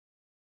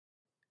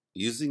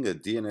Using a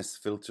DNS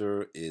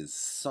filter is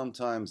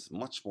sometimes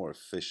much more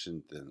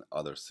efficient than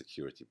other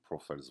security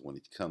profiles when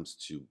it comes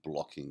to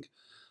blocking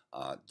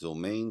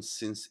domains,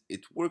 since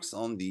it works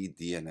on the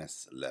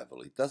DNS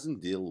level. It doesn't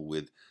deal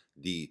with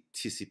the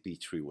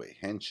TCP three-way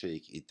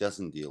handshake. It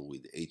doesn't deal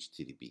with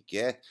HTTP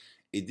GET.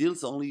 It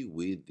deals only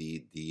with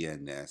the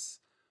DNS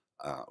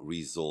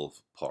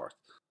resolve part.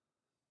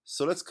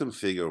 So let's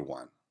configure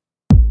one.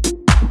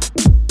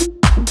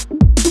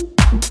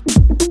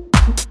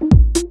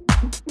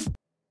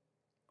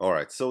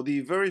 Alright, so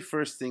the very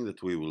first thing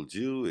that we will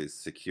do is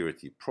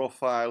security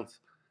profiles,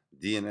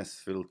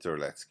 DNS filter.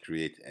 Let's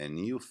create a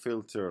new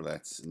filter.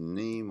 Let's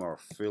name our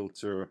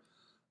filter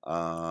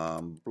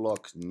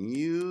block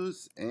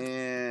news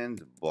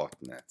and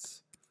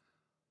botnets.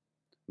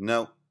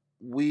 Now,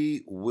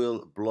 we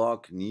will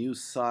block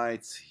news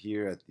sites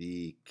here at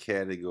the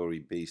category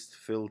based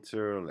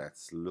filter.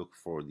 Let's look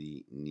for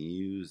the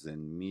news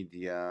and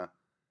media.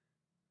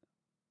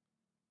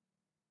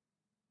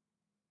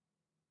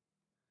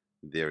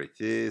 There it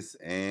is,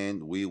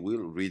 and we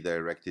will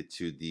redirect it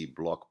to the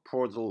block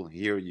portal.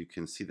 Here you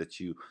can see that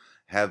you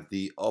have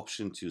the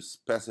option to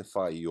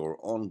specify your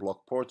own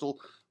block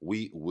portal.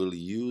 We will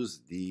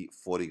use the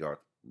Fortigate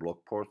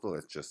block portal.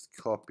 Let's just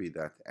copy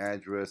that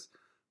address.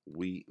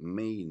 We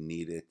may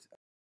need it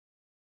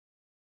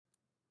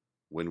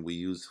when we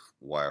use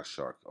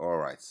Wireshark. All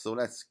right, so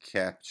let's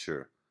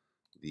capture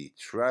the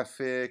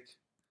traffic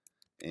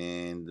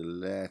and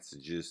let's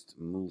just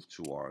move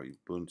to our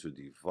Ubuntu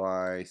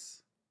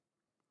device.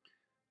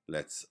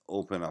 Let's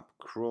open up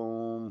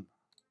Chrome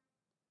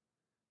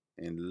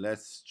and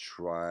let's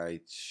try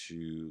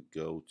to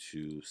go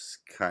to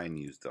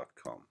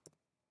skynews.com.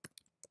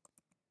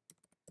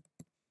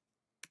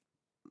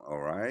 All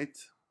right,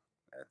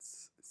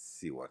 let's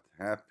see what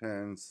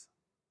happens.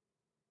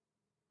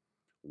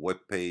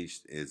 Web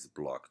page is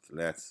blocked.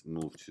 Let's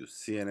move to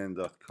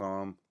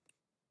CNN.com.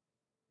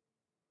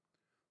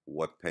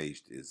 Web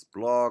page is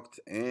blocked,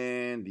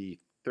 and the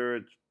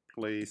third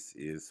place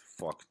is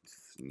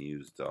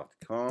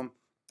foxnews.com,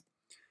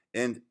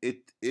 and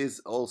it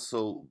is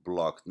also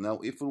blocked. Now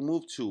if we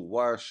move to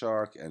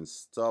Wireshark and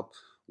stop,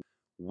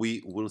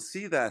 we will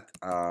see that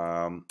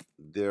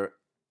there,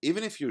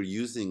 even if you're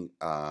using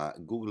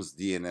Google's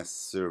DNS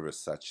server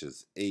such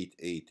as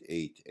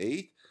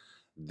 8888,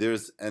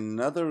 there's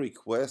another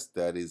request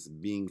that is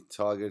being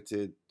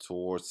targeted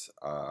towards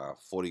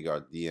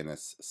Fortigate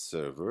DNS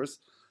servers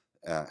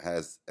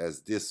as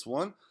this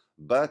one,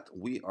 but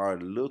we are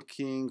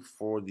looking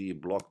for the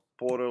block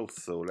portal,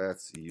 so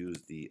let's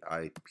use the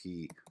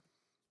IP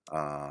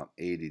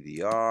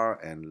ADDR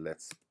and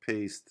let's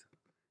paste,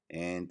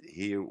 and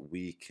here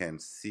we can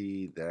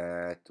see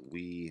that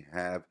we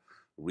have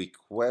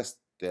requests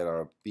that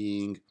are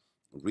being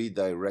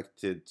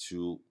redirected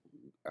to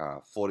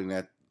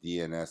Fortinet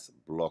DNS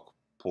block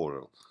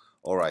portal.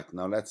 All right,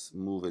 now let's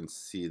move and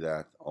see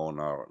that on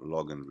our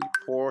login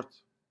report.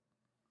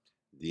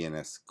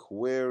 DNS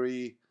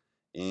query,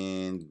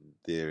 and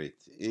there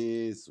it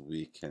is.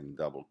 We can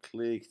double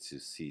click to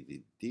see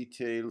the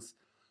details.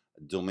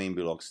 Domain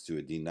belongs to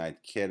a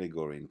denied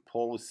category in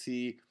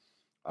policy.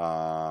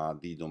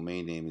 The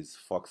domain name is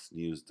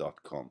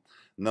foxnews.com.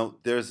 Now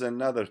there's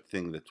another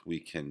thing that we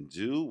can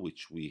do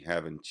which we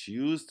haven't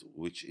used,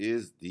 which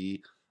is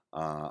the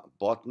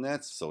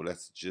botnets. So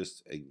let's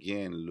just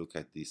again look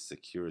at the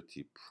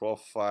security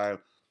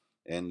profile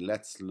and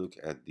let's look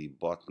at the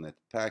botnet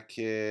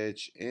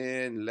package,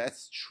 and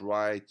let's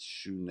try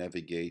to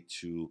navigate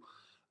to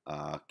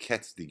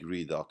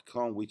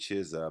catsdegree.com, which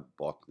is a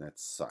botnet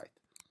site.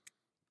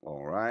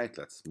 All right,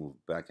 let's move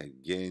back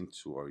again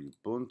to our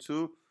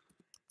Ubuntu.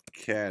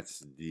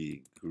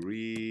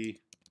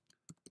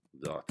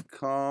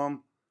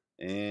 catsdegree.com,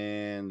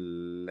 and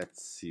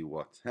let's see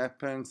what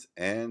happens,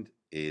 and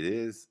it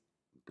is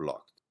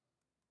blocked.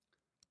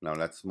 Now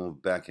let's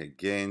move back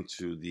again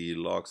to the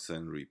logs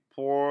and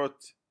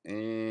report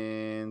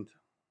and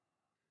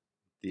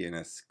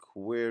DNS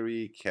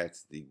query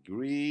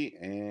catsdegree,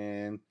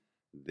 and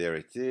there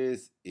it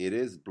is. It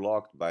is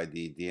blocked by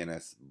the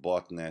DNS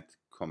botnet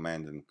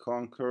command and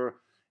conquer,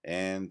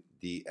 and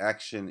the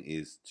action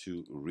is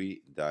to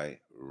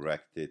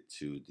redirect it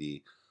to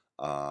the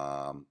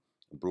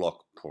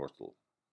block portal.